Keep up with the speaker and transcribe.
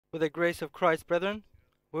With the grace of Christ, brethren,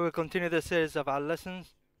 we will continue the series of our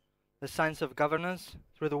lessons, the science of governance,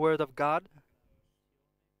 through the Word of God,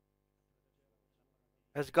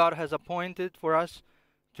 as God has appointed for us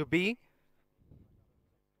to be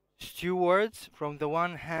stewards from the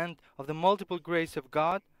one hand of the multiple grace of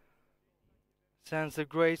God, since the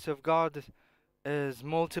grace of God is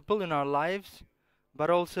multiple in our lives, but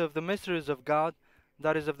also of the mysteries of God,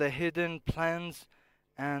 that is, of the hidden plans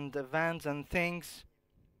and events and things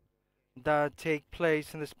that take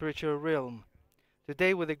place in the spiritual realm.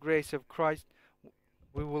 Today, with the grace of Christ,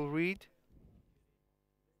 we will read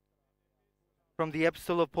from the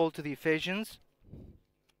Epistle of Paul to the Ephesians,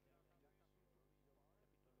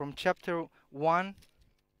 from chapter 1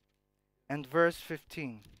 and verse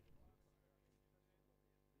 15.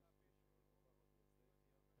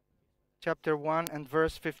 Chapter 1 and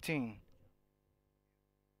verse 15.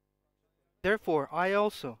 Therefore, I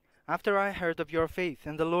also, after I heard of your faith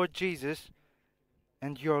in the Lord Jesus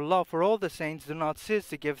and your love for all the saints, do not cease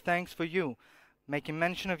to give thanks for you, making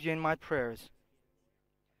mention of you in my prayers,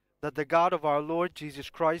 that the God of our Lord Jesus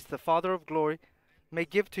Christ, the Father of glory, may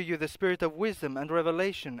give to you the spirit of wisdom and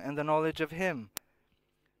revelation and the knowledge of him,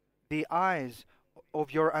 the eyes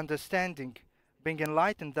of your understanding being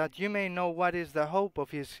enlightened, that you may know what is the hope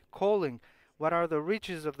of his calling, what are the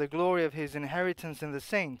riches of the glory of his inheritance in the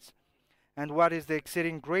saints, and what is the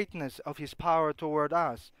exceeding greatness of his power toward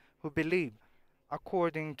us who believe,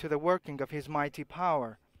 according to the working of his mighty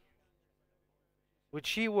power,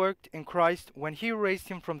 which he worked in Christ when he raised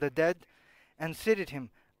him from the dead and seated him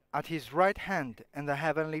at his right hand in the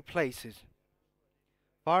heavenly places,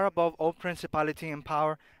 far above all principality and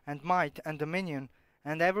power and might and dominion,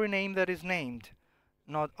 and every name that is named,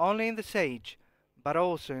 not only in this age, but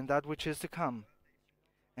also in that which is to come.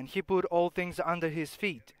 And he put all things under his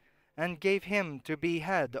feet, and gave him to be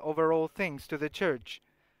head over all things to the church,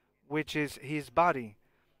 which is his body,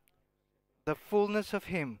 the fullness of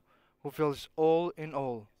him who fills all in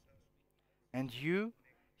all. And you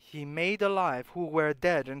he made alive who were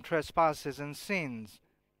dead in trespasses and sins,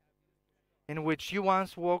 in which you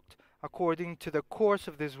once walked according to the course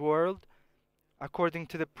of this world, according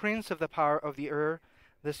to the prince of the power of the air,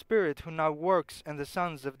 the spirit who now works in the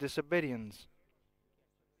sons of disobedience,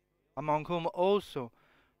 among whom also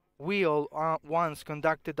we all once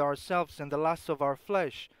conducted ourselves in the lusts of our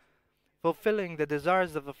flesh, fulfilling the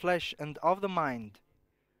desires of the flesh and of the mind,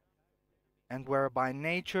 and were by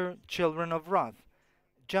nature children of wrath,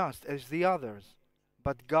 just as the others.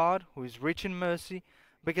 But God, who is rich in mercy,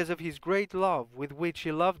 because of his great love with which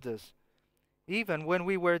he loved us, even when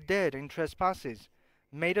we were dead in trespasses,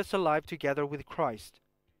 made us alive together with Christ.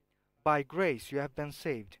 By grace you have been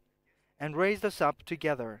saved, and raised us up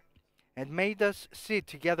together, and made us sit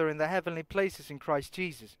together in the heavenly places in Christ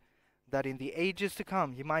Jesus, that in the ages to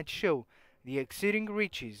come he might show the exceeding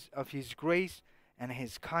riches of his grace and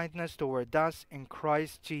his kindness toward us in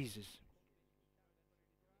Christ Jesus.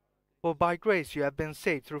 For by grace you have been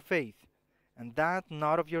saved through faith, and that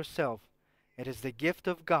not of yourself. It is the gift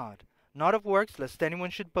of God, not of works, lest anyone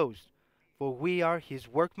should boast. For we are his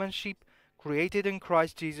workmanship, created in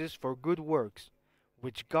Christ Jesus for good works,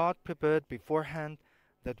 which God prepared beforehand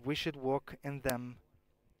that we should walk in them.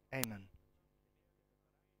 Amen.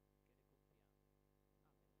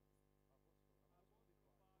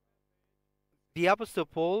 The Apostle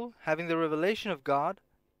Paul, having the revelation of God,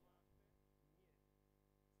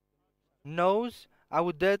 knows, I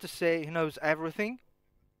would dare to say, he knows everything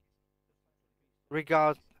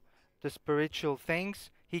regarding the spiritual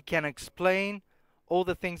things. He can explain all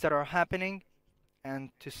the things that are happening,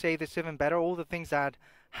 and to say this even better, all the things that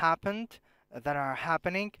happened, that are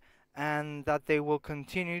happening, and that they will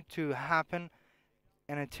continue to happen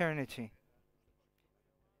in eternity.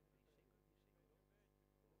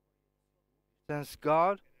 Since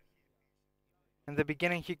God, in the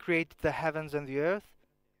beginning, he created the heavens and the earth,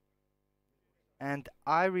 and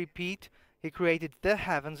I repeat, he created the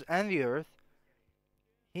heavens and the earth.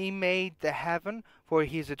 He made the heaven for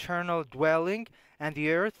his eternal dwelling, and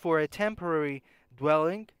the earth for a temporary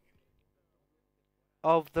dwelling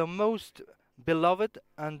of the most beloved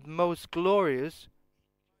and most glorious,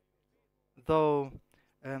 though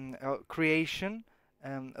creation,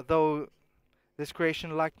 though this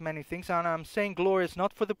creation lacked many things. And I'm saying glorious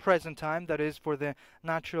not for the present time, that is for the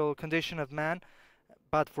natural condition of man,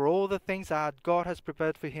 but for all the things that God has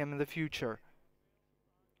prepared for him in the future.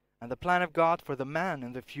 And the plan of God for the man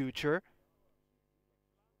in the future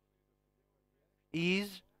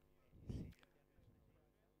is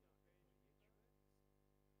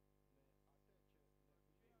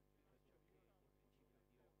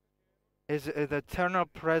the eternal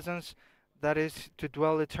presence that is to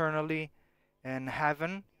dwell eternally in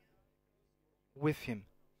heaven with Him.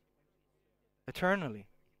 Eternally.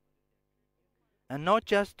 And not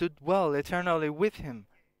just to dwell eternally with Him,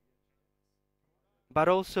 but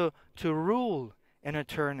also to rule in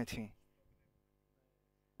eternity.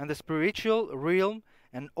 And the spiritual realm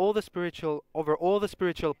and all the spiritual, over all the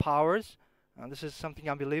spiritual powers, and this is something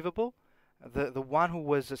unbelievable, the one who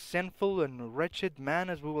was a sinful and wretched man,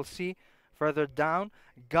 as we will see further down,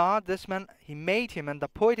 God, this man, He made him and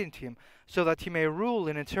appointed him so that he may rule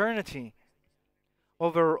in eternity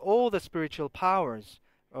over all the spiritual powers,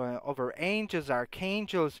 over angels,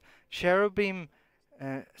 archangels, cherubim,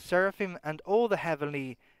 seraphim, and all the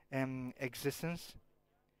heavenly existence.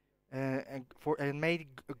 And made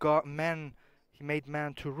God man, He made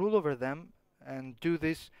man to rule over them and do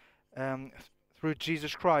this through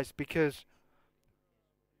Jesus Christ, because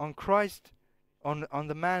on Christ, on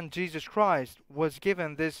the man Jesus Christ was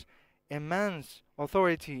given this immense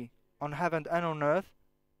authority on heaven and on earth.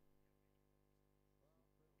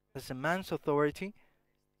 This immense authority,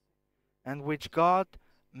 and which God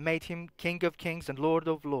made Him King of Kings and Lord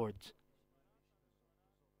of Lords.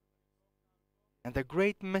 And the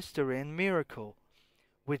great mystery and miracle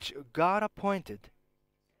which God appointed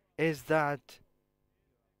is that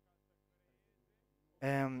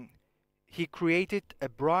He created a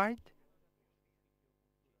bride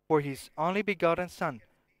for His only begotten Son,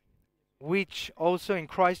 which also in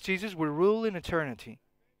Christ Jesus will rule in eternity.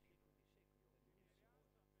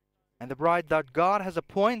 And the bride that God has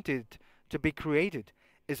appointed to be created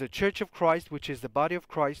is a church of Christ, which is the body of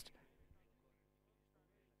Christ.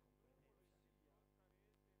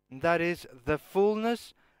 And that is the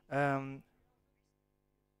fullness, the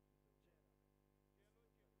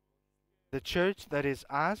church that is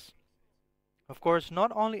us. Of course,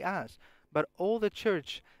 not only us, but all the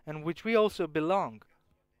church in which we also belong.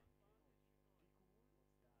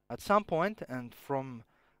 At some point, and from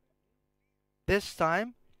this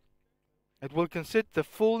time, it will consist the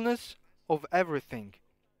fullness of everything.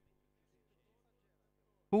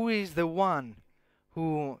 Who is the one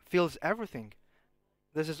who fills everything?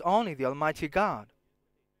 This is only the Almighty God.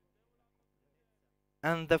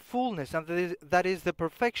 And the fullness, and that is the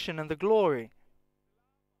perfection and the glory.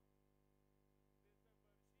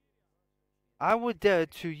 I would dare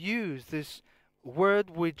to use this word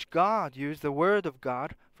which God used, the Word of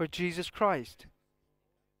God, for Jesus Christ.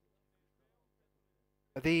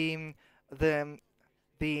 The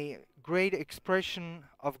great expression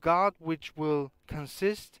of God which the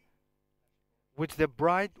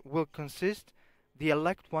bride will consist, the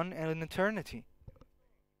elect one in eternity.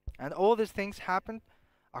 And all these things happened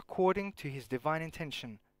according to His divine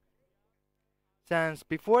intention. Since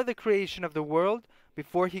before the creation of the world,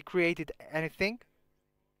 before He created anything,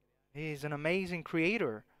 He is an amazing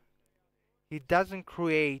creator. He doesn't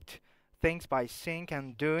create things by saying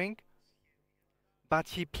and doing, but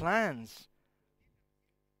He plans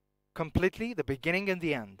completely the beginning and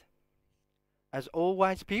the end, as all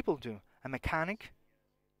wise people do. A mechanic,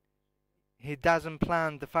 he doesn't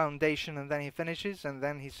plan the foundation and then he finishes and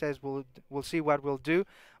then he says we'll see what we'll do,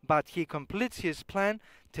 but he completes his plan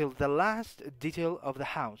till the last detail of the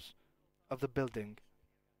house, of the building.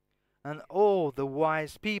 And all the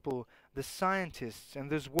wise people, the scientists in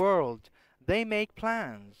this world, they make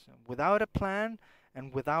plans. Without a plan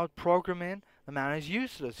and without programming, the man is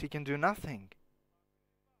useless. He can do nothing.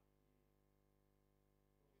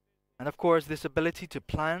 And of course, this ability to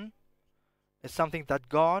plan is something that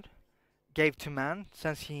God gave to man,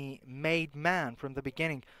 since He made man from the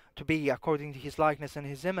beginning to be according to His likeness and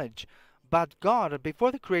His image. But God,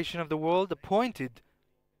 before the creation of the world, appointed,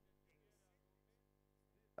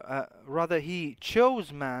 He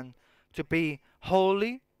chose man to be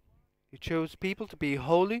holy. He chose people to be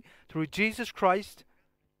holy through Jesus Christ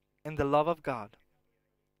in the love of God.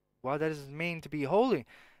 What does it mean to be holy?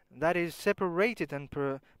 That is separated and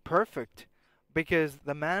perfect, because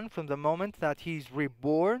the man, from the moment that he's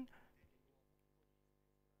reborn,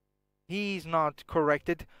 he's not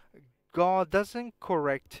corrected. God doesn't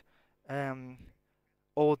correct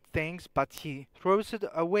old things, but He throws it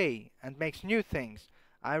away and makes new things.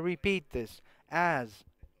 I repeat this, and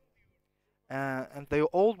the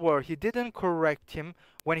old world, He didn't correct him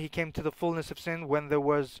when he came to the fullness of sin, when there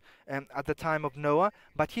was at the time of Noah,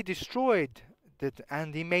 but He destroyed it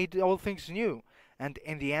and He made all things new. And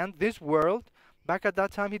in the end, this world, back at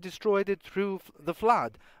that time, He destroyed it through the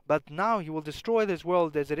flood, but now He will destroy this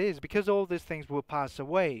world as it is, because all these things will pass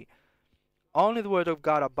away. Only the Word of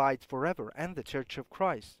God abides forever, and the Church of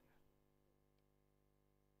Christ.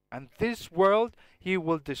 And this world, He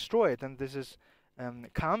will destroy it, and this is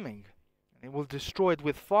coming. He will destroy it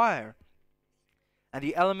with fire. and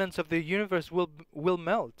the elements of the universe will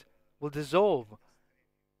melt, will dissolve.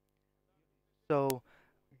 So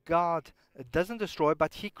God doesn't destroy,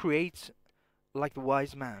 but He creates like the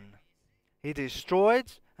wise man. He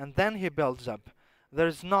destroys and then He builds up.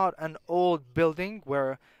 There's not an old building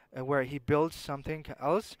where He builds something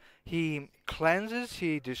else. He cleanses,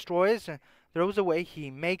 He destroys, throws away. He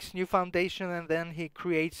makes new foundation, and then He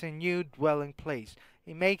creates a new dwelling place.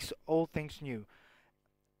 He makes all things new.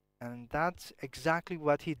 And that's exactly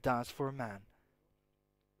what He does for man.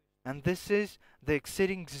 And this is the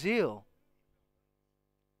exceeding zeal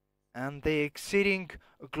and the exceeding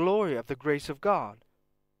glory of the grace of God.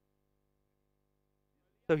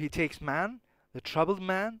 So He takes man, the troubled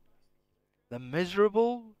man, the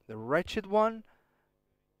miserable, the wretched one,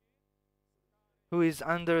 who is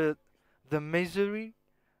under the misery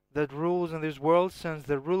that rules in this world, since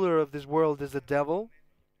the ruler of this world is the devil.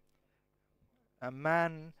 A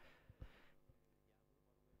man,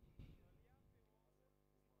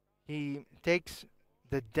 He takes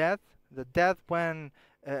the death when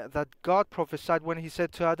that God prophesied when He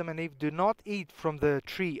said to Adam and Eve, "Do not eat from the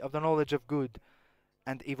tree of the knowledge of good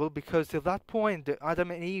and evil," because till that point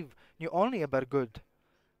Adam and Eve knew only about good.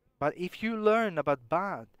 But if you learn about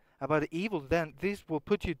bad, about evil, then this will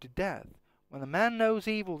put you to death. When a man knows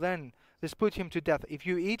evil, then this puts him to death. If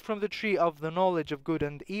you eat from the tree of the knowledge of good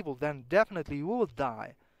and evil, then definitely you will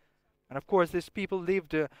die. And of course, these people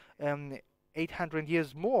lived 800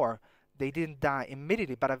 years more. They didn't die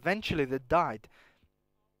immediately, but eventually they died.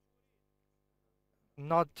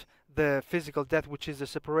 Not the physical death, which is the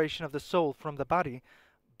separation of the soul from the body,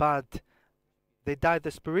 but they died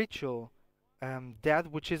the spiritual death,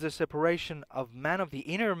 which is the separation of man, of the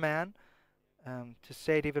inner man, to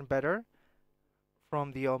say it even better,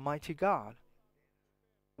 from the Almighty God,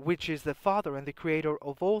 which is the Father and the Creator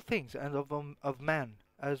of all things, and of man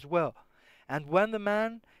as well. And when the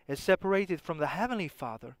man is separated from the Heavenly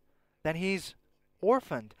Father, then he's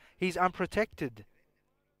orphaned, he's unprotected.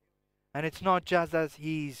 And it's not just that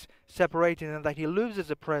he's separated and that he loses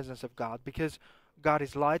the presence of God, because God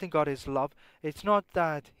is light and God is love. It's not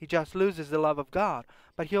that he just loses the love of God,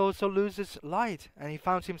 but he also loses light and he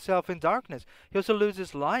finds himself in darkness. He also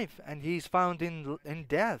loses life and he's found in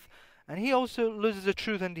death. And he also loses the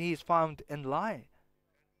truth and he is found in lie.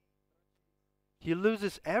 He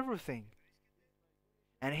loses everything.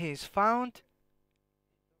 And he is found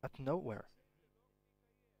at nowhere.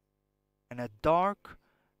 In a dark,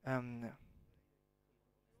 in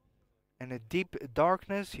a deep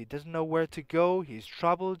darkness. He doesn't know where to go. He's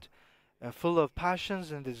troubled, full of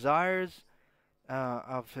passions and desires,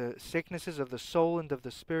 of sicknesses of the soul and of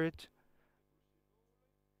the spirit.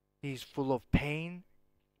 He's full of pain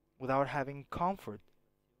without having comfort.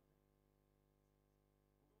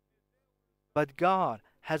 But God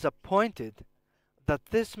has appointed that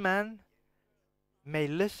this man may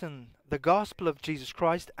listen the gospel of Jesus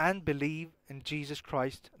Christ and believe in Jesus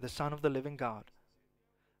Christ, the Son of the living God.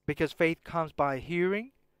 Because faith comes by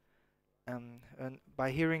hearing, and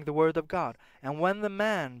by hearing the word of God. And when the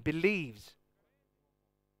man believes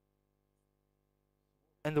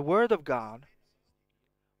in the word of God,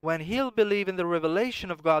 when he'll believe in the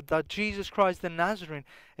revelation of God that Jesus Christ the Nazarene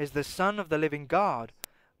is the Son of the living God,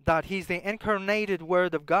 that he's the incarnated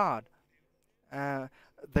word of God,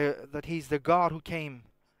 that he's the God who came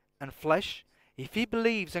in flesh, if he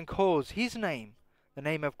believes and calls his name, the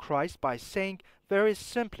name of Christ, by saying very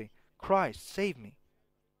simply, "Christ, save me,"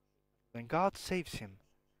 then God saves him.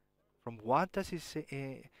 From what does he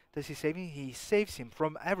save him? He saves him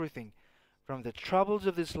from everything, from the troubles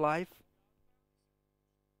of this life,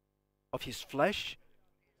 of his flesh,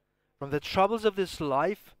 from the troubles of this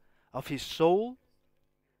life, of his soul,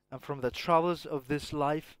 and from the troubles of this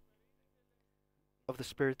life, of the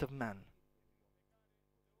spirit of man.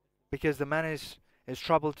 Because the man is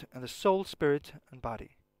troubled in the soul, spirit, and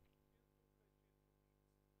body.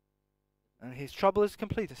 And his trouble is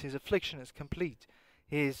complete, his affliction is complete.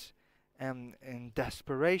 He is in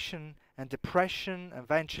desperation and depression.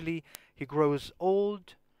 Eventually he grows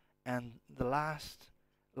old, and the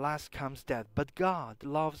last comes death. But God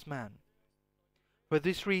loves man. For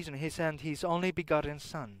this reason he sent his only begotten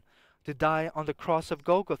Son to die on the cross of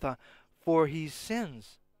Golgotha for his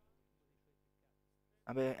sins,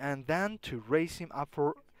 and then to raise him up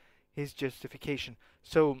for his justification.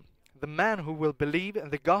 So the man who will believe in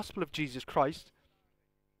the gospel of Jesus Christ,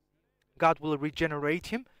 God will regenerate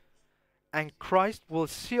him, and Christ will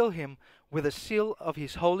seal him with the seal of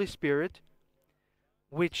his Holy Spirit,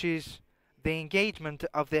 which is the engagement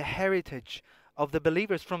of the heritage of the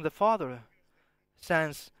believers from the Father.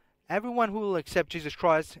 Since everyone who will accept Jesus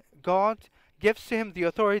Christ, God gives to him the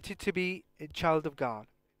authority to be a child of God.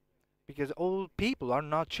 Because all people are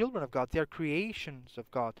not children of God, they are creations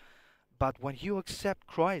of God. But when you accept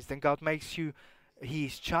Christ, then God makes you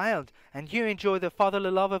his child, and you enjoy the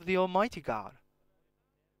fatherly love of the Almighty God.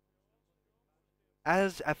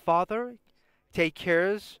 As a father takes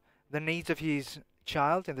care of the needs of his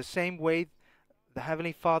child, in the same way the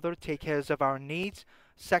Heavenly Father takes care of our needs.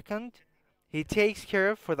 Second, he takes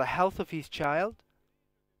care for the health of his child,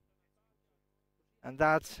 and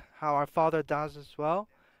that's how our Father does as well,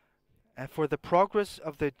 and for the progress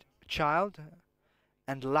of the child.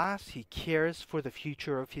 And last, he cares for the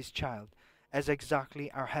future of his child, as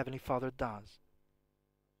exactly our Heavenly Father does.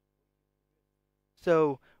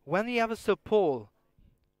 So, when the Apostle Paul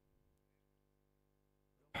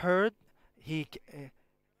heard, he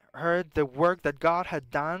heard the work that God had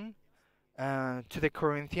done to the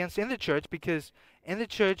Corinthians in the church, because in the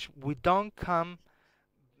church we don't come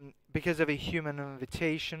because of a human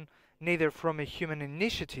invitation, neither from a human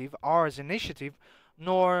initiative, ours initiative,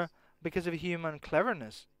 nor because of human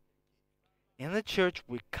cleverness. In the church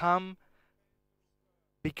we come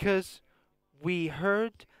because we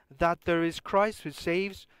heard that there is Christ who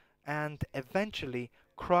saves, and eventually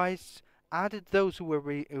Christ added those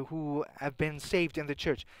who have been saved in the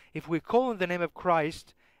church. If we call in the name of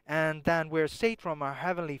Christ and then we're saved from our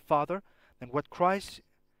Heavenly Father, then what Christ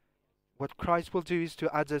will do is to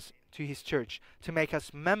add us to his church, to make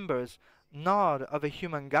us members not of a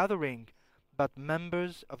human gathering, but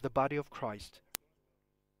members of the body of Christ.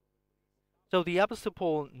 So the Apostle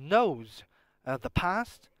Paul knows the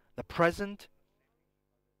past, the present,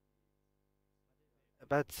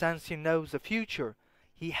 but since he knows the future,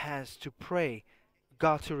 he has to pray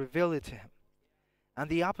God to reveal it to him. And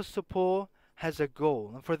the Apostle Paul has a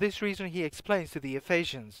goal, and for this reason he explains to the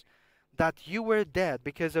Ephesians that you were dead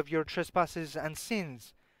because of your trespasses and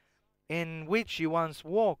sins, in which you once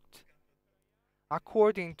walked,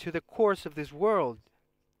 according to the course of this world,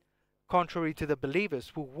 contrary to the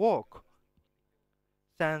believers who walk.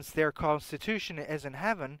 Since their constitution is in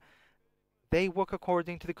heaven, they walk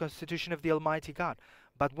according to the constitution of the Almighty God.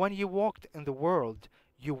 But when you walked in the world,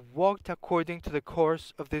 you walked according to the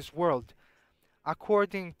course of this world,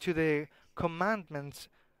 according to the commandments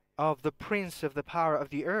of the prince of the power of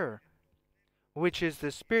the air, which is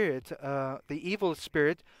the spirit, the evil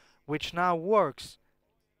spirit, which now works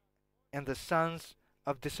in the sons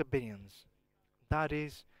of disobedience. That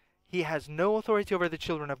is, he has no authority over the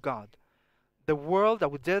children of God. The world, I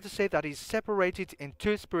would dare to say, that is separated in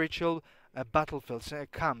two spiritual battlefields,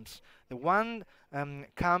 camps. The one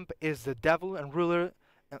camp is the devil and ruler.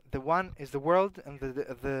 The one is the world, and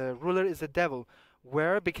the ruler is the devil.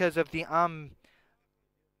 Where, because of the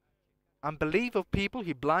unbelief of people,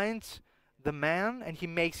 he blinds the man and he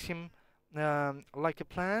makes him like a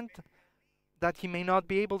plant, that he may not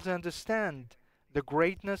be able to understand the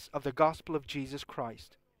greatness of the gospel of Jesus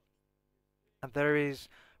Christ. And there is,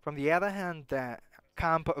 from the other hand, the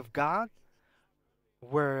camp of God,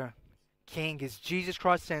 where King is Jesus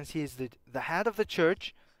Christ, since he is the head of the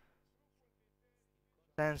church,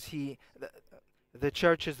 since the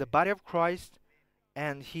church is the body of Christ,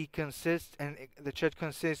 and the church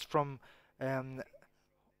consists from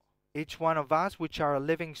each one of us, which are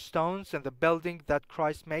living stones, and the building that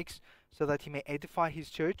Christ makes so that he may edify his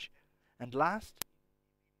church. And last,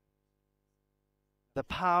 the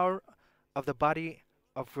power of the body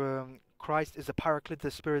of Christ is the Paraclete,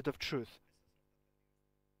 the Spirit of truth.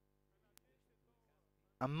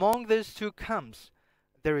 Among these two camps,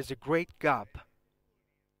 there is a great gap.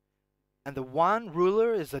 And the one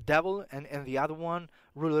ruler is the devil, and the other one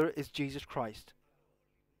ruler is Jesus Christ.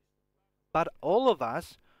 But all of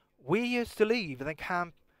us, we used to live in the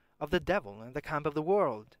camp of the devil, in the camp of the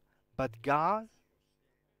world. But God,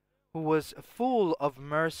 who was full of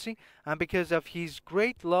mercy, and because of his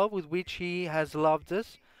great love with which he has loved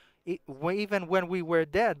us, even when we were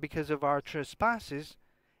dead because of our trespasses,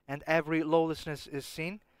 and every lawlessness is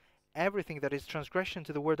sin, everything that is transgression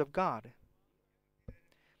to the word of God.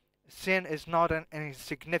 Sin is not an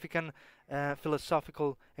insignificant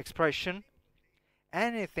philosophical expression.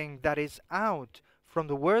 Anything that is out from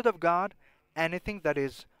the word of God, anything that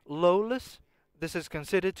is lawless, this is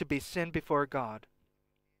considered to be sin before God.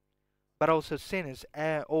 But also sin is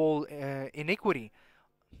all iniquity.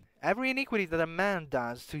 Every iniquity that a man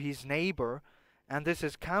does to his neighbor, and this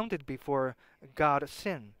is counted before God as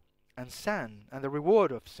sin, and the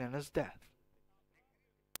reward of sin is death.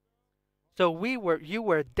 So you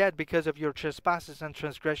were dead because of your trespasses and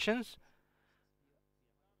transgressions,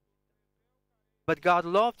 but God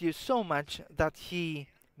loved you so much that he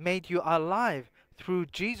made you alive through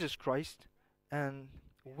Jesus Christ, and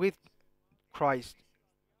with Christ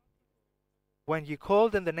When you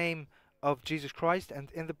called in the name of Jesus Christ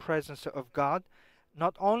and in the presence of God,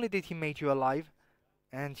 not only did He make you alive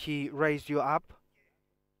and He raised you up,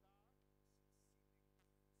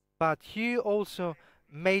 but He also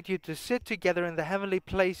made you to sit together in the heavenly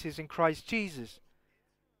places in Christ Jesus,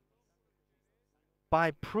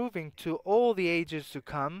 by proving to all the ages to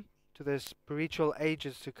come, to the spiritual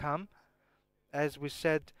ages to come, as we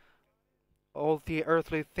said, all the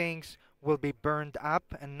earthly things will be burned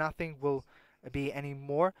up and nothing will be any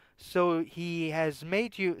more. So He has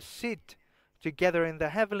made you sit together in the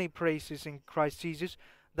heavenly places in Christ Jesus,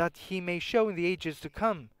 that He may show in the ages to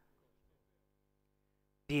come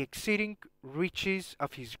the exceeding riches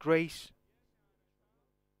of His grace,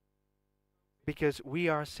 because we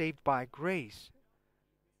are saved by grace,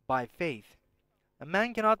 by faith. A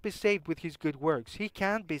man cannot be saved with his good works. He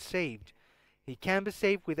can't be saved. He can't be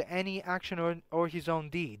saved with any action or his own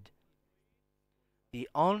deed. The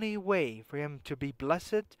only way for him to be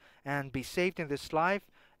blessed and be saved in this life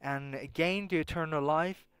and gain the eternal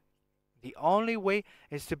life, the only way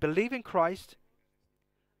is to believe in Christ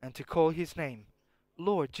and to call His name.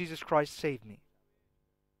 Lord Jesus Christ, save me.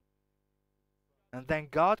 And then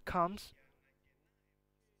God comes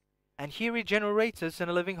and He regenerates us in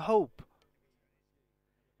a living hope.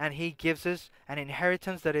 And He gives us an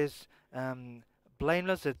inheritance that is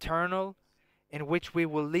blameless, eternal, in which we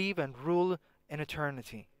will live and rule in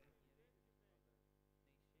eternity.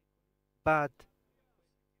 But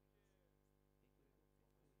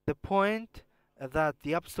the point that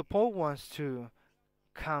the Apostle Paul wants to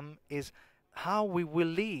come is how we will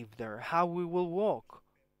live there, how we will walk.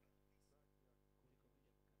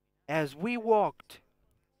 As we walked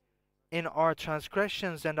in our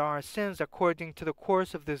transgressions and our sins according to the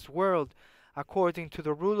course of this world, according to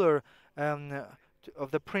the ruler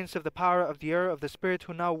of the prince of the power of the air, of the spirit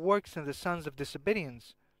who now works in the sons of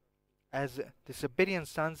disobedience, as disobedient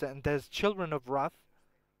sons and as children of wrath,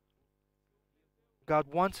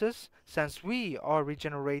 God wants us, since we are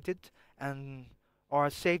regenerated and are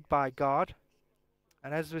saved by God,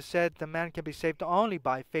 and as we said, the man can be saved only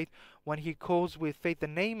by faith when he calls with faith the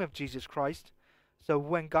name of Jesus Christ. So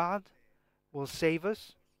when God will save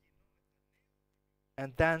us,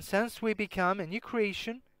 and then since we become a new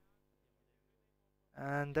creation,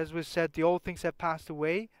 and as we said, the old things have passed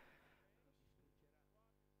away,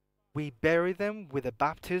 we bury them with a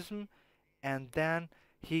baptism, and then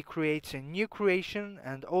He creates a new creation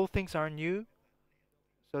and all things are new.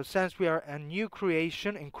 So since we are a new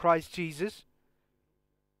creation in Christ Jesus,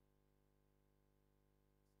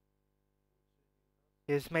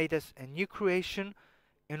 He has made us a new creation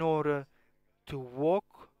in order to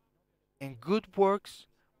walk in good works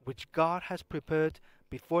which God has prepared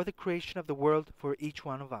before the creation of the world for each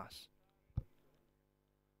one of us.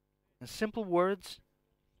 In simple words,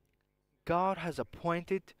 God has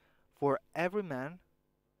appointed for every man,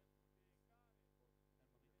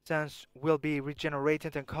 since we'll be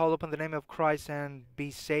regenerated and call upon the name of Christ and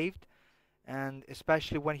be saved, and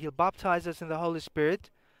especially when He'll baptize us in the Holy Spirit,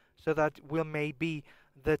 so that we may be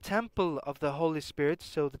the temple of the Holy Spirit,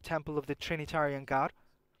 so the temple of the Trinitarian God.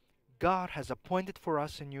 God has appointed for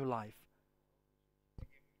us a new life,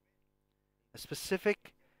 a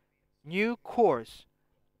specific new course,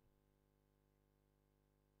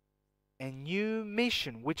 a new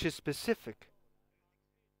mission which is specific.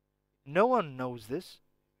 No one knows this.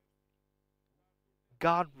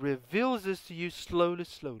 God reveals this to you slowly,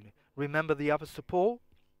 slowly. Remember the Apostle Paul,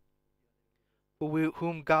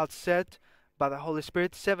 whom God said by the Holy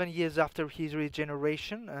Spirit 7 years after his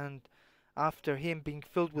regeneration and after him being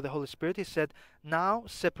filled with the Holy Spirit, he said, "Now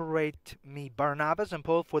separate me, Barnabas and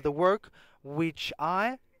Paul, for the work which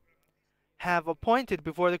I have appointed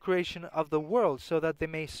before the creation of the world, so that they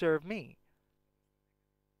may serve me."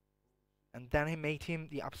 And then He made him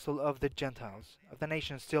the apostle of the Gentiles, of the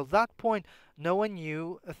nations. Till that point, no one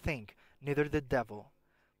knew a thing, neither the devil,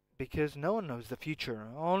 because no one knows the future.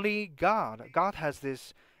 Only God. God has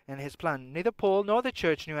this in His plan. Neither Paul nor the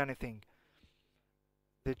church knew anything.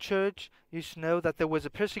 The church used to know that there was a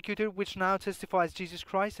persecutor which now testifies Jesus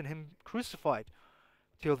Christ and Him crucified,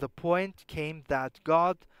 till the point came that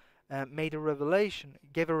God gave a revelation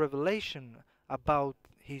about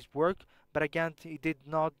His work, but again, He did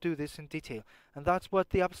not do this in detail. And that's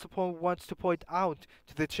what the Apostle Paul wants to point out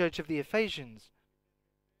to the church of the Ephesians,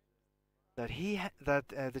 that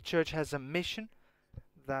the church has a mission,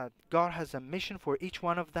 that God has a mission for each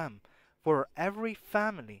one of them, for every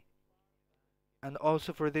family, and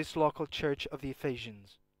also for this local church of the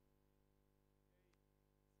Ephesians.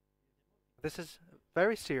 This is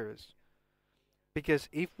very serious, because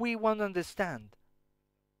if we want to understand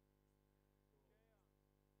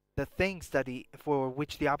the things for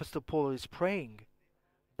which the Apostle Paul is praying,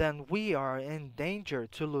 then we are in danger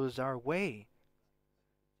to lose our way,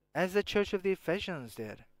 as the church of the Ephesians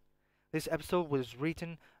did. This episode was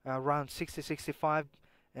written around 60-65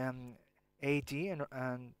 AD,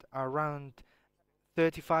 and around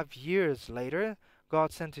 35 years later,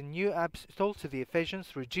 God sent a new epistle to the Ephesians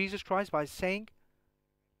through Jesus Christ by saying,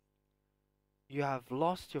 "You have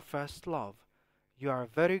lost your first love. You are a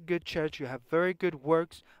very good church, you have very good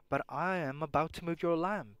works, but I am about to move your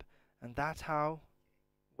lamp." And that's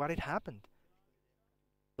what it happened.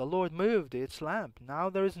 The Lord moved its lamp. Now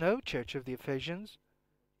there is no church of the Ephesians.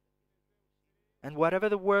 And whatever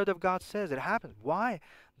the Word of God says, it happens. Why?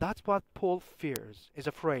 That's what Paul fears, is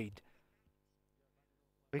afraid.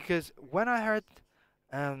 Because when I heard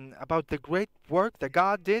about the great work that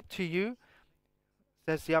God did to you,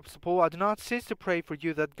 says the Apostle Paul, "I do not cease to pray for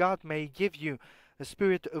you that God may give you a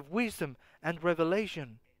spirit of wisdom and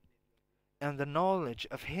revelation and the knowledge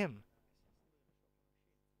of Him,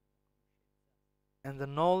 and the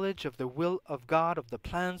knowledge of the will of God, of the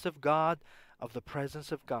plans of God, of the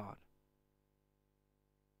presence of God."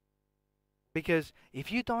 Because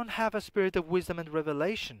if you don't have a spirit of wisdom and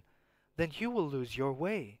revelation, then you will lose your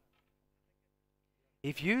way.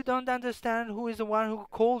 If you don't understand who is the one who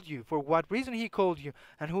called you, for what reason He called you,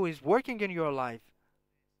 and who is working in your life,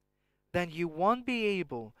 then you won't be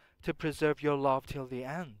able to preserve your love till the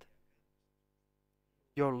end.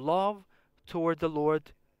 Your love toward the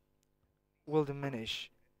Lord will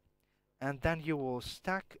diminish, and then you will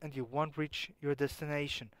stuck and you won't reach your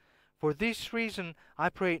destination. For this reason, I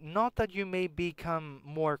pray not that you may become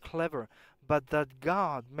more clever, but that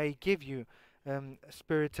God may give you a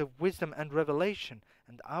spirit of wisdom and revelation.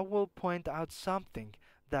 And I will point out something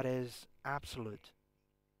that is absolute.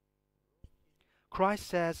 Christ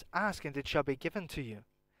says, "Ask and it shall be given to you."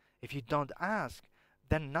 If you don't ask,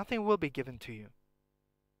 then nothing will be given to you.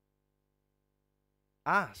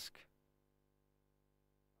 Ask.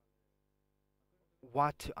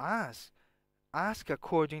 What to ask? Ask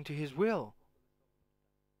according to His will.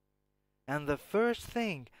 And the first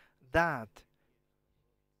thing that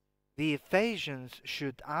the Ephesians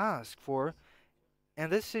should ask for in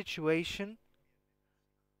this situation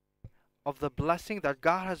of the blessing that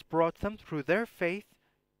God has brought them through their faith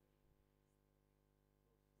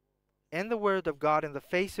in the Word of God, in the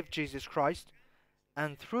face of Jesus Christ,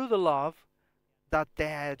 and through the love that they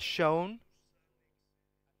had shown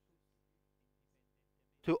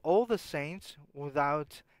to all the saints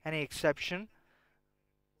without any exception.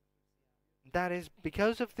 That is,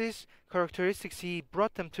 because of these characteristics, He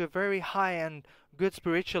brought them to a very high and good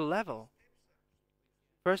spiritual level.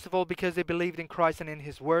 First of all, because they believed in Christ and in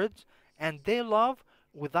His words, and they love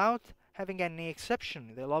without having any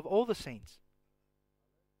exception. They love all the saints.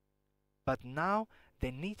 But now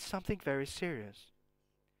they need something very serious.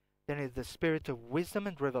 They need the spirit of wisdom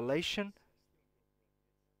and revelation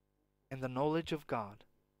and the knowledge of God.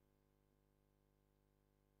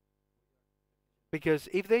 Because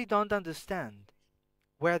if they don't understand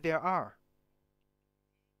where they are,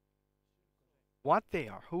 what they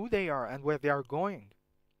are, who they are, and where they are going,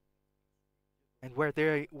 and where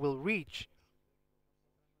they will reach,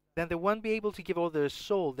 then they won't be able to give all their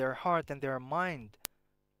soul, their heart, and their mind,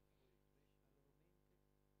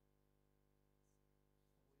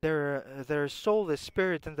 their soul, the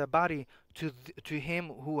spirit, and the body to Him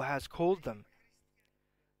who has called them.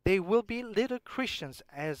 They will be little Christians,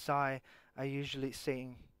 as I usually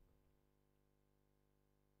say.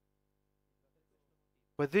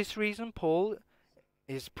 For this reason, Paul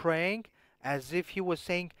is praying as if he was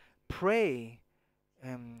saying, "Pray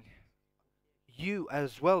you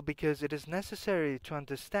as well," because it is necessary to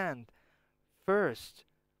understand first,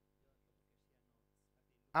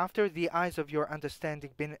 after the eyes of your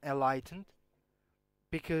understanding been enlightened,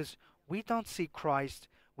 because we don't see Christ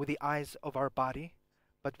with the eyes of our body,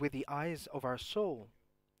 but with the eyes of our soul.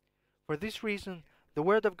 For this reason, the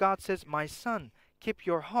Word of God says, "My son, keep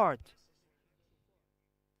your heart,"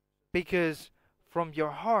 because from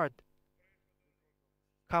your heart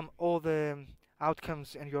come all the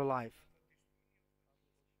outcomes in your life.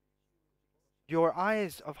 Your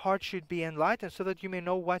eyes of heart should be enlightened so that you may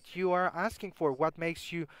know what you are asking for, what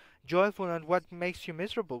makes you joyful and what makes you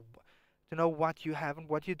miserable, to know what you have and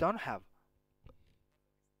what you don't have.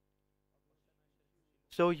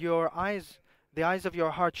 So your eyes, the eyes of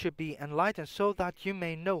your heart should be enlightened so that you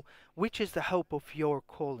may know which is the hope of your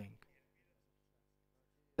calling.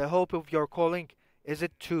 The hope of your calling, is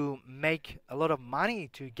it to make a lot of money,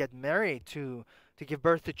 to get married, to give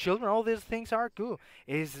birth to children? All these things are good.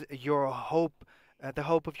 Is your hope the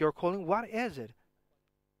hope of your calling? What is it?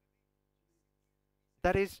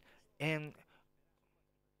 That is, and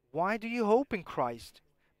why do you hope in Christ?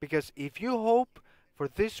 Because if you hope for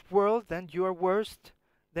this world, then you are worse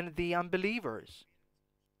than the unbelievers.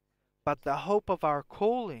 But the hope of our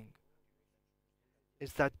calling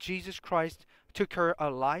is that Jesus Christ took our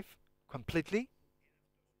life completely.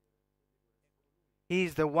 He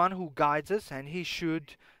is the one who guides us, and He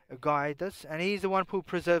should guide us, and He is the one who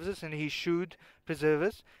preserves us, and He should preserve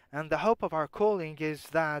us. And the hope of our calling is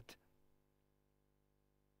that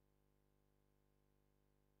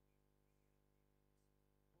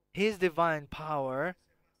His divine power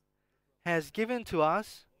has given to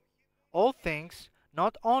us all things,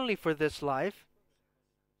 not only for this life,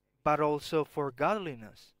 but also for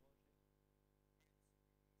godliness,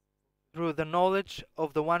 through the knowledge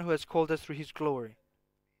of the one who has called us through His glory,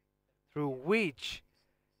 through which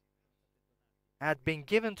had been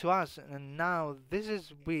given to us, and now this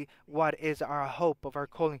is what is our hope of our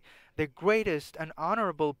calling, the greatest and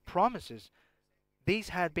honorable promises. These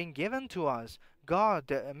had been given to us.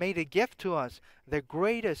 God made a gift to us, the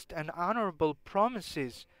greatest and honorable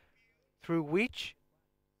promises, through which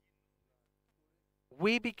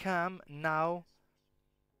we become now,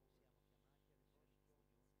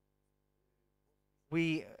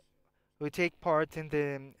 we take part in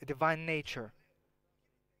the divine nature.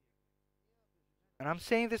 And I'm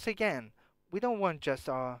saying this again. We don't want just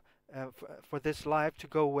for this life to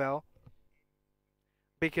go well.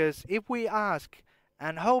 Because if we ask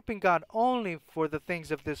and hope in God only for the things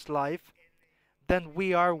of this life, then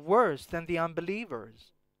we are worse than the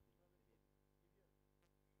unbelievers.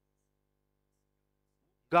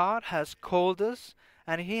 God has called us,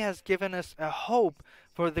 and He has given us a hope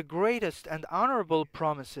for the greatest and honorable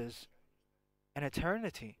promises in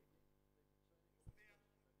eternity.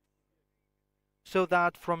 So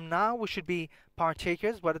that from now we should be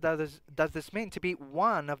partakers. What does this mean? To be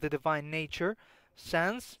one of the divine nature,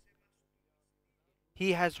 since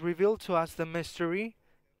He has revealed to us the mystery,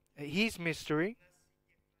 His mystery,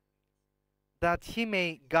 that He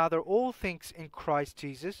may gather all things in Christ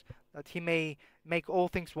Jesus, that He may make all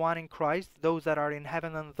things one in Christ, those that are in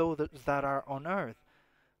heaven and those that are on earth.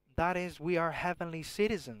 That is, we are heavenly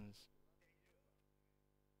citizens.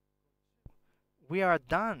 We are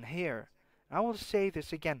done here. I will say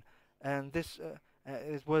this again, and this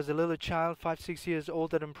it was a little child, 5, 6 years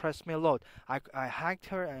old, that impressed me a lot. I hugged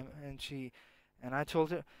her, and I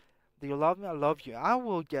told her, "Do you love me? I love you. I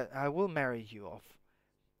will marry you off."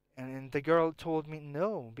 And the girl told me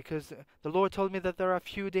no, because the Lord told me that there are a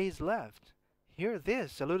few days left. Hear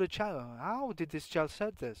this, a little child. How did this child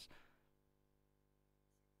said this?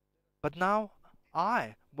 But now,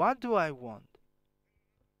 what do I want?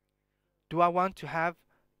 Do I want to have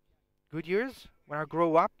good years when I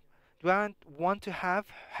grow up? Do I want to have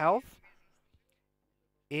health?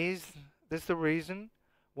 Is this the reason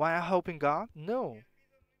why I hope in God? No.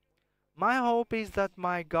 My hope is that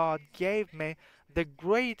my God gave me the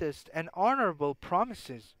greatest and honorable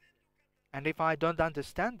promises. And if I don't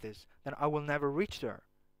understand this, then I will never reach there.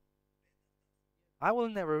 I will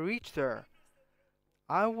never reach there.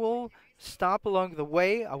 I will stop along the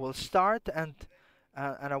way. I will start, and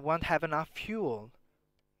I won't have enough fuel.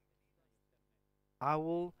 I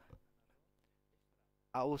will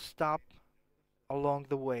stop along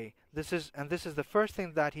the way. This is the first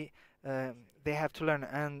thing that they have to learn.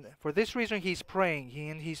 And for this reason, he's praying.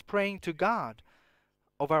 He's praying to God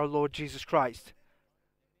of our Lord Jesus Christ.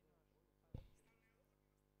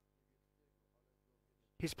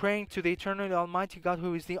 He's praying to the eternal Almighty God,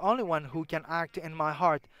 who is the only one who can act in my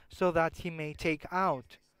heart, so that He may take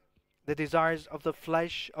out the desires of the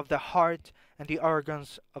flesh, of the heart, and the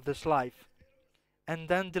organs of this life, and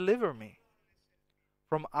then deliver me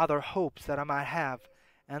from other hopes that I might have,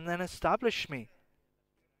 and then establish me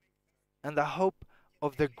in the hope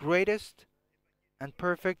of the greatest and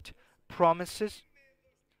perfect promises,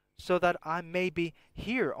 so that I may be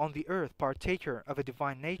here on the earth partaker of a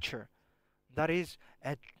divine nature. That is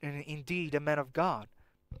indeed a man of God.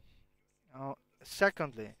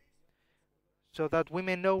 Secondly, so that we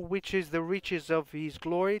may know which is the riches of His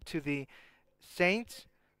glory to the saints,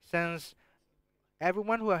 since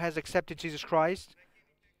everyone who has accepted Jesus Christ,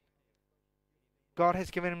 God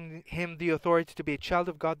has given him the authority to be a child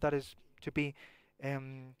of God, that is, to be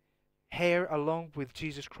heir along with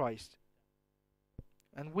Jesus Christ.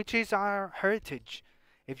 And which is our heritage?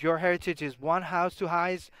 If your heritage is one house, two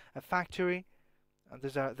highs, a factory,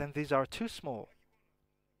 then these are too small.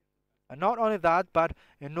 And not only that, but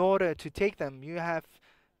in order to take them, you have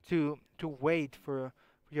to wait for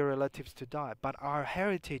your relatives to die. But our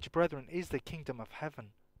heritage, brethren, is the kingdom of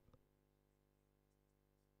heaven,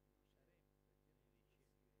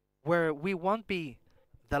 where we won't be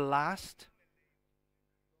the last.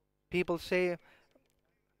 People say,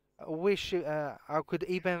 wish I could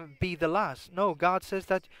even be the last. No, God says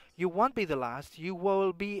that you won't be the last. You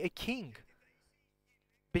will be a king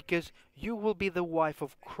because you will be the wife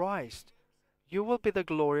of Christ. You will be the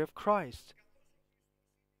glory of Christ.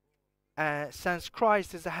 Since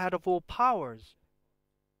Christ is the head of all powers.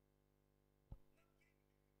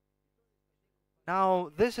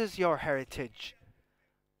 Now, this is your heritage.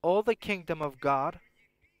 All the kingdom of God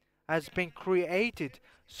has been created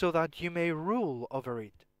so that you may rule over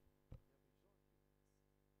it.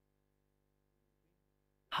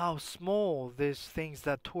 How small these things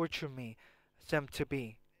that torture me seem to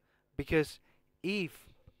be. Because if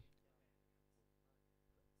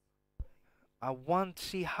I won't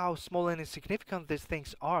see how small and insignificant these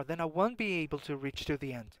things are, then I won't be able to reach to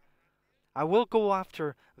the end. I will go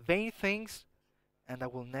after vain things and I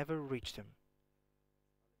will never reach them.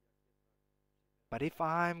 But if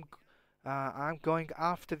I'm going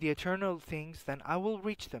after the eternal things, then I will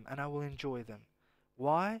reach them and I will enjoy them.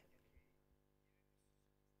 Why?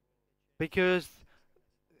 Because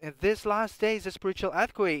in these last days, a spiritual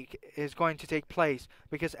earthquake is going to take place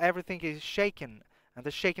because everything is shaken and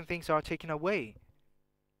the shaken things are taken away.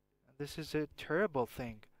 This is a terrible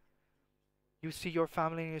thing. You see your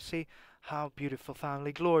family and you say, how beautiful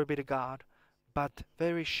family, glory be to God. But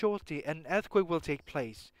very shortly an earthquake will take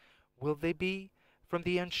place. Will they be from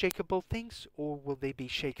the unshakable things or will they be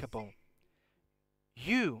shakeable?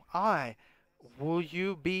 You, will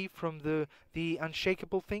you be from the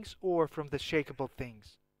unshakable things or from the shakeable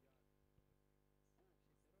things?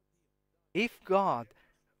 If God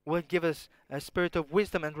will give us a spirit of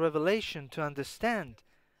wisdom and revelation to understand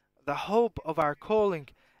the hope of our calling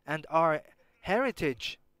and our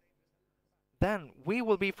heritage, then we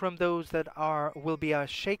will be from those that will be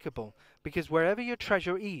unshakable. Because wherever your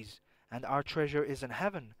treasure is, and our treasure is in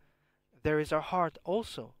heaven, there is our heart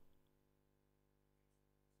also.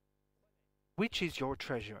 Which is your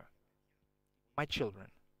treasure? My children.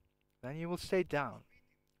 Then you will stay down.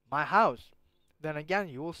 My house. Then again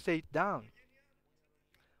you will stay down.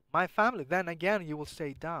 My family. Then again you will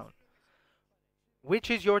stay down.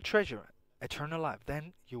 Which is your treasure? Eternal life.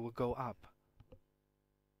 Then you will go up.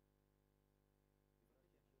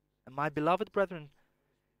 And my beloved brethren,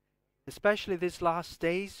 especially these last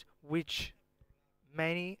days, which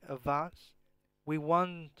many of us, we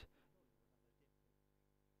won't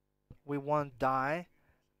die,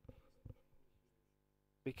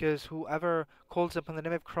 because whoever calls upon the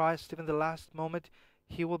name of Christ even the last moment,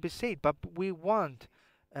 he will be saved. But we won't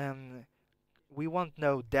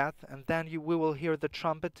know death, and then we will hear the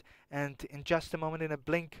trumpet, and in just a moment, in a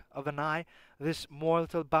blink of an eye, this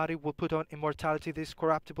mortal body will put on immortality, this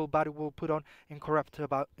corruptible body will put on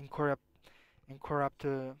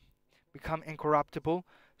become incorruptible.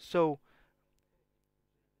 So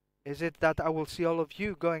is it that I will see all of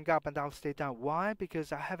you going up and I'll stay down? Why?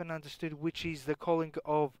 Because I haven't understood which is the calling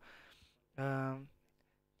of and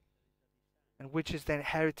which is the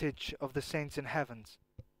heritage of the saints in heavens.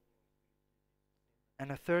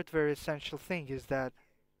 And a third very essential thing is that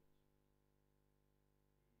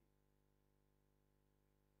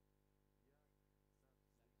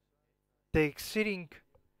the exceeding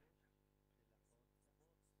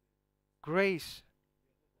grace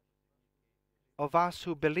of us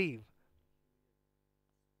who believe.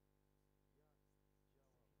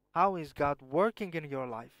 How is God working in your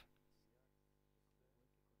life?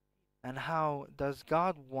 And how does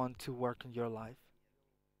God want to work in your life?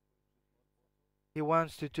 He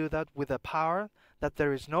wants to do that with a power that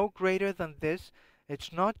there is no greater than this.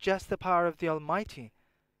 It's not just the power of the Almighty,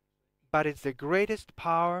 but it's the greatest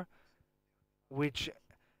power which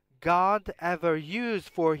God ever used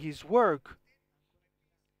for His work,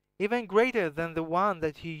 even greater than the one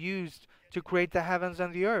that He used to create the heavens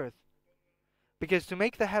and the earth. Because to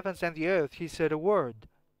make the heavens and the earth, He said a word.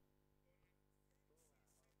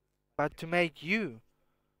 But to make you,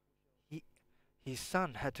 His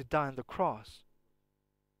Son had to die on the cross.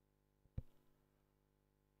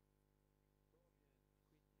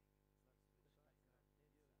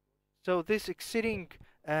 So this exceeding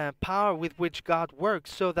power with which God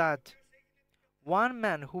works, so that one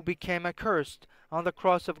man who became accursed on the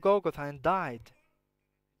cross of Golgotha and died,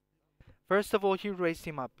 first of all He raised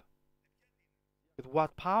him up. With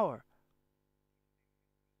what power?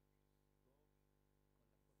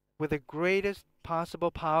 With the greatest possible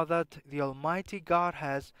power that the Almighty God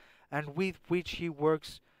has, and with which He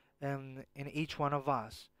works in each one of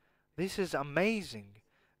us. This is amazing.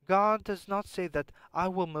 God does not say that I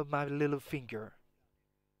will move my little finger.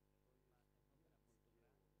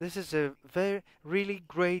 This is a really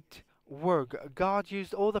great work. God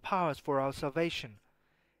used all the powers for our salvation.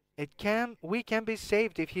 We can be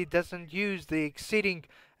saved if He doesn't use the exceeding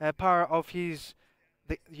power of His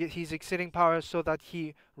exceeding power, so that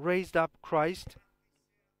He raised up Christ.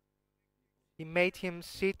 He made Him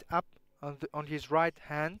sit up on His right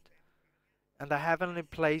hand in the heavenly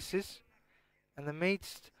places, in the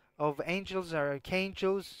midst of angels,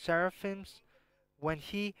 archangels, seraphims. When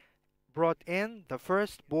He brought in the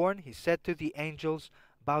firstborn, He said to the angels,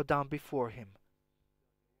 "Bow down before Him."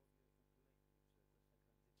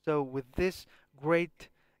 So with this great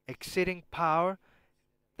exceeding power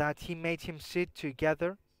that He made Him sit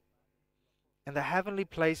together in the heavenly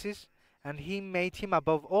places, and He made Him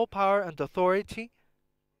above all power and authority,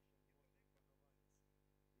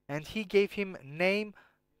 and He gave Him name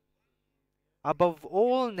above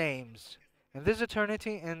all names in this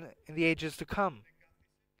eternity and in the ages to come.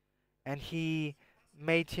 And He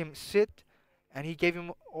made Him sit, and He gave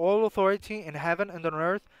Him all authority in heaven and on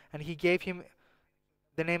earth, and He gave Him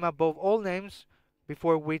the name above all names,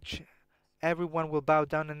 before which everyone will bow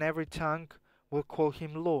down and every tongue will call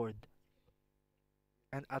Him Lord.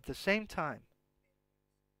 And at the same time,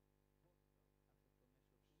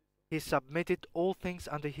 He submitted all things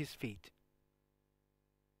under His feet.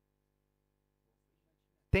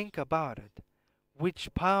 Think about it.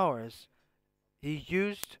 Which powers He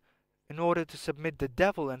used in order to submit the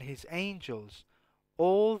devil and his angels,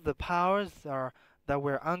 all the powers that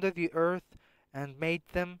were under the earth, and made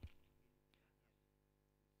them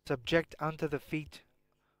subject unto the feet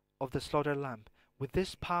of the slaughtered lamb. With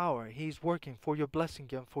this power, He is working for your blessing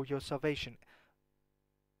and for your salvation,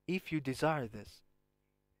 if you desire this.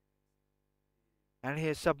 And He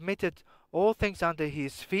has submitted all things under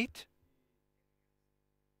His feet.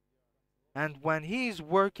 And when He is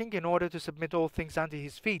working in order to submit all things under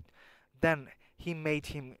His feet, then He made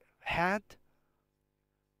Him head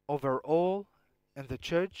over all in the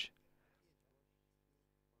church.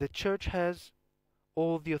 The church has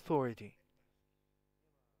all the authority.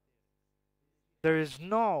 There is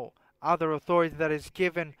no other authority that is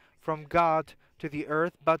given from God to the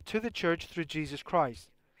earth but to the church through Jesus Christ.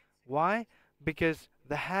 Why? Because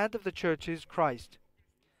the head of the church is Christ.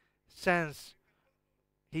 Since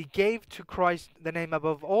He gave to Christ the name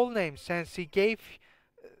above all names, since He gave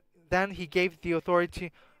the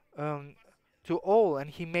authority to all, and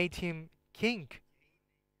He made Him king.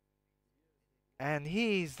 And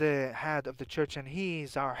He is the head of the church, and He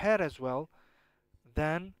is our head as well.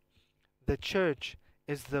 Then the church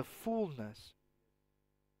is the fullness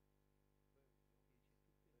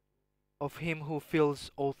of Him who fills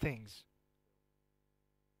all things.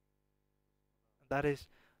 That is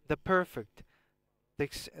the perfect, the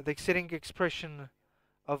exceeding expression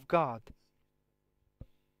of God.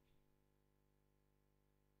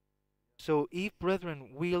 So if, brethren,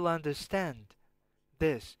 we'll understand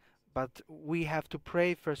this, but we have to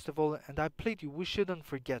pray first of all, and I plead you, we shouldn't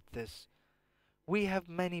forget this. We have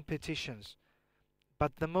many petitions,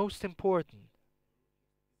 but the most important,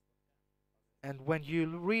 and when you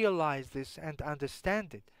realize this and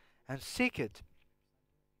understand it and seek it,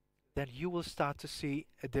 then you will start to see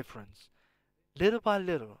a difference, little by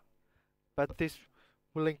little, but this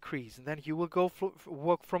will increase, and then you will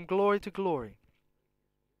walk from glory to glory.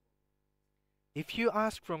 If you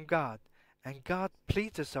ask from God, and God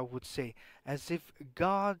pleads us, I would say, as if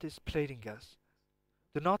God is pleading us,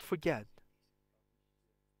 do not forget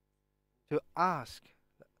to ask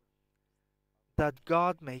that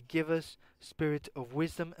God may give us spirit of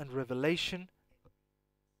wisdom and revelation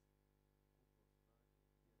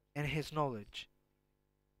and His knowledge.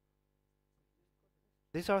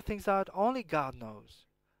 These are things that only God knows.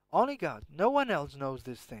 Only God. No one else knows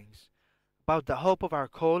these things. About the hope of our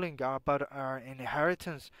calling, about our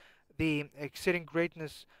inheritance, the exceeding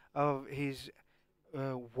greatness of His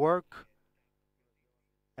work.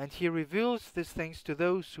 And He reveals these things to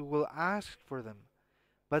those who will ask for them.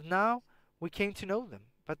 But now we came to know them.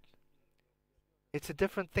 But it's a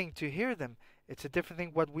different thing to hear them. It's a different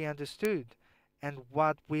thing what we understood and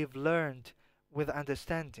what we've learned with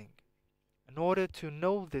understanding. In order to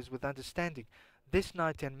know this with understanding, this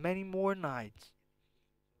night and many more nights,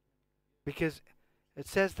 because it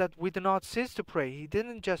says that we do not cease to pray. He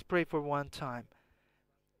didn't just pray for one time.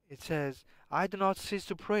 It says, I do not cease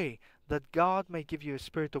to pray that God may give you a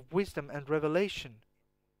spirit of wisdom and revelation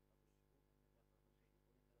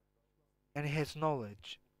and His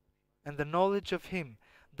knowledge. And the knowledge of Him,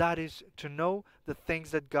 that is to know the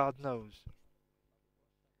things that God knows.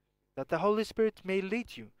 That the Holy Spirit may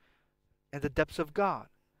lead you in the depths of God,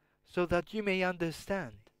 so that you may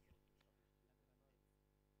understand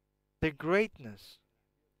the greatness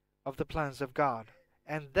of the plans of God.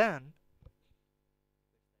 And then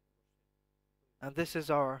And this is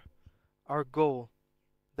our goal,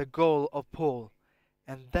 the goal of Paul.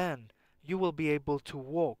 And then you will be able to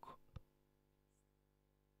walk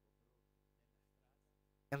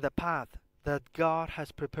in the path that God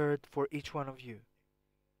has prepared for each one of you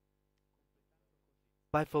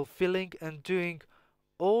by fulfilling and doing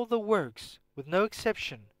all the works, with no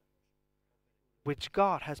exception, which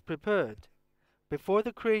God has prepared before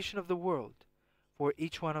the creation of the world for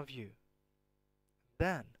each one of you.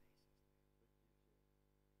 Then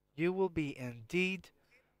you will be indeed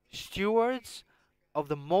stewards of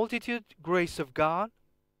the multitude grace of God.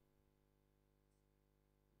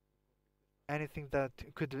 Anything that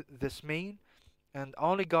could this mean? And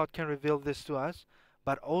only God can reveal this to us,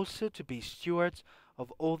 but also to be stewards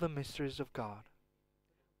of all the mysteries of God.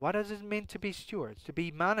 What does it mean to be stewards? To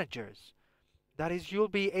be managers. That is, you'll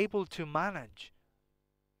be able to manage.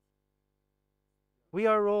 We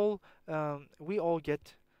are all, we all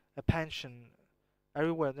get a pension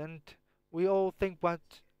everywhere, and we all think what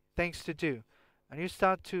things to do. And you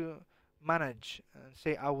start to manage and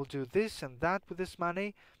say, I will do this and that with this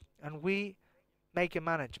money, and we make a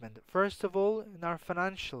management. First of all, in our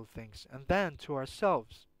financial things, and then to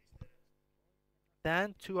ourselves,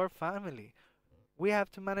 then to our family. We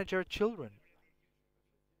have to manage our children.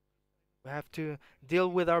 We have to deal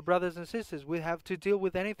with our brothers and sisters. We have to deal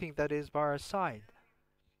with anything that is by our side.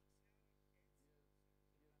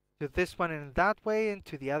 To this one in that way, and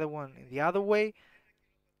to the other one in the other way.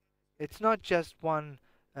 It's not just one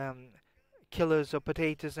kilos of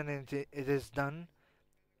potatoes and it is done.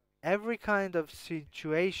 Every kind of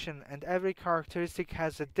situation and every characteristic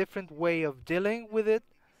has a different way of dealing with it.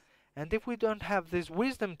 And if we don't have this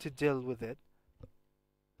wisdom to deal with it,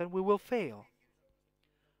 then we will fail.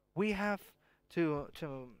 We have to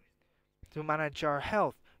manage our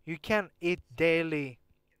health. You can't eat daily,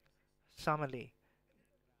 summally,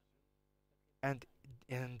 and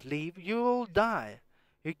leave. You will die.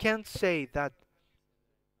 You can't say that.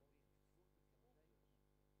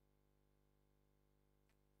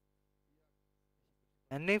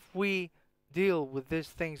 And if we deal with these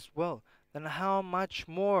things well, then how much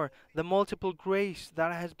more the multiple grace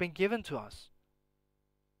that has been given to us?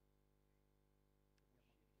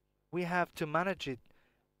 We have to manage it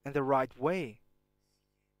in the right way.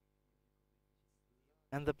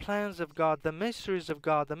 And the plans of God, the mysteries of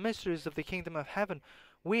God, the mysteries of the kingdom of heaven,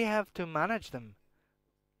 we have to manage them.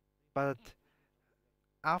 But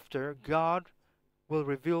after, God will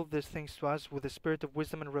reveal these things to us with the spirit of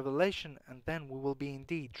wisdom and revelation, and then we will be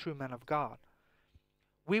indeed true men of God.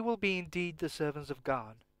 We will be indeed the servants of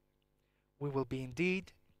God. We will be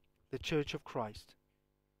indeed the church of Christ.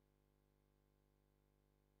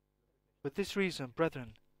 For this reason,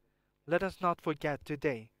 brethren, let us not forget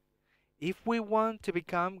today, if we want to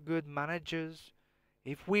become good managers,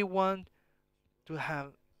 if we want to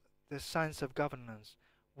have the science of governance,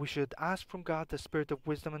 we should ask from God the spirit of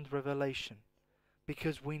wisdom and revelation,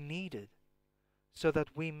 because we need it, so that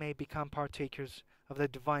we may become partakers of the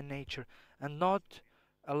divine nature, and not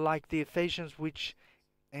like the Ephesians, which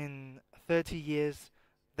in 30 years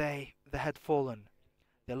they had fallen.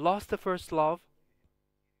 They lost the first love,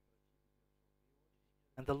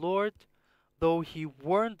 and the Lord, though He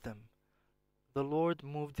warned them, the Lord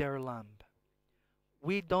moved their lamp.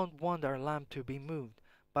 We don't want our lamp to be moved,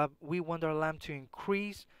 but we want our lamp to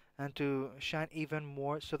increase and to shine even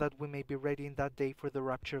more, so that we may be ready in that day for the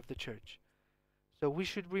rapture of the church. So we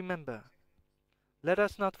should remember, let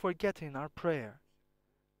us not forget in our prayer,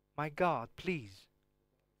 my God, please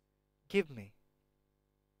give me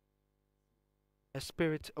a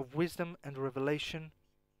spirit of wisdom and revelation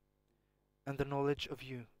and the knowledge of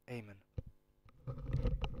you. Amen.